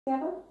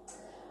together?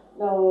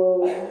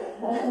 No.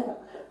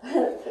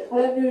 I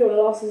don't do all the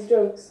last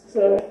jokes,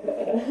 so.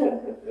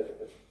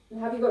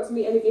 Have you got to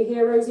meet any of your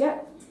heroes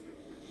yet?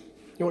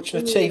 You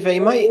watching the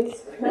TV, mate?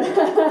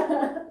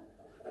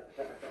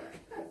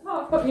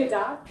 Oh, I've got your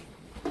dad.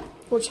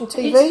 Watching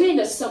TV? It's been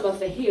a summer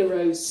for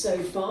heroes so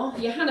far.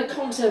 Johanna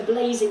Konta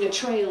blazing a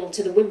trail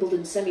to the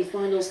Wimbledon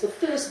semi-finals, the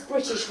first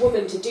British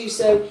woman to do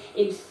so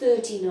in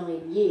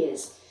 39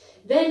 years.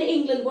 Then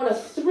England won a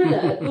thriller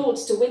at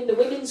Lord's to win the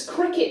Women's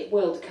Cricket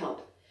World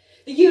Cup.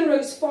 The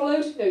Euros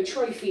followed, no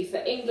trophy for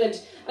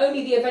England.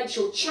 Only the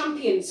eventual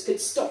champions could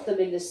stop them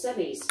in the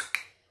semis.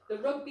 The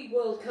Rugby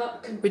World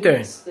Cup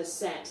completes the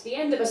set. The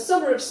end of a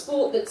summer of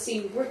sport that's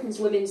seen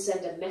Britain's women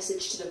send a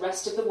message to the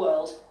rest of the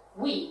world.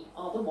 We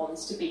are the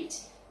ones to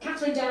beat.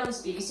 Catherine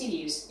Downs, BBC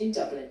News in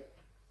Dublin.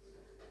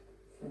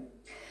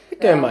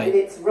 With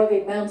its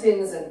rugged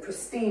mountains and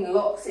pristine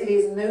lochs, it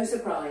is no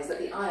surprise that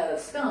the Isle of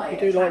Skye.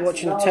 You do like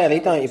watching the telly,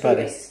 don't you,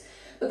 buddy?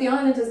 But the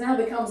island has now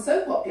become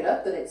so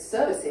popular that its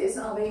services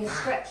are being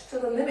stretched to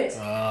the limit.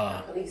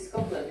 Police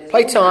Scotland is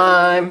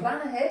playtime.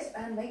 Plan ahead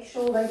and make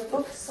sure they've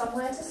booked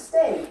somewhere to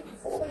stay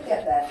before they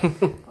get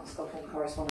there.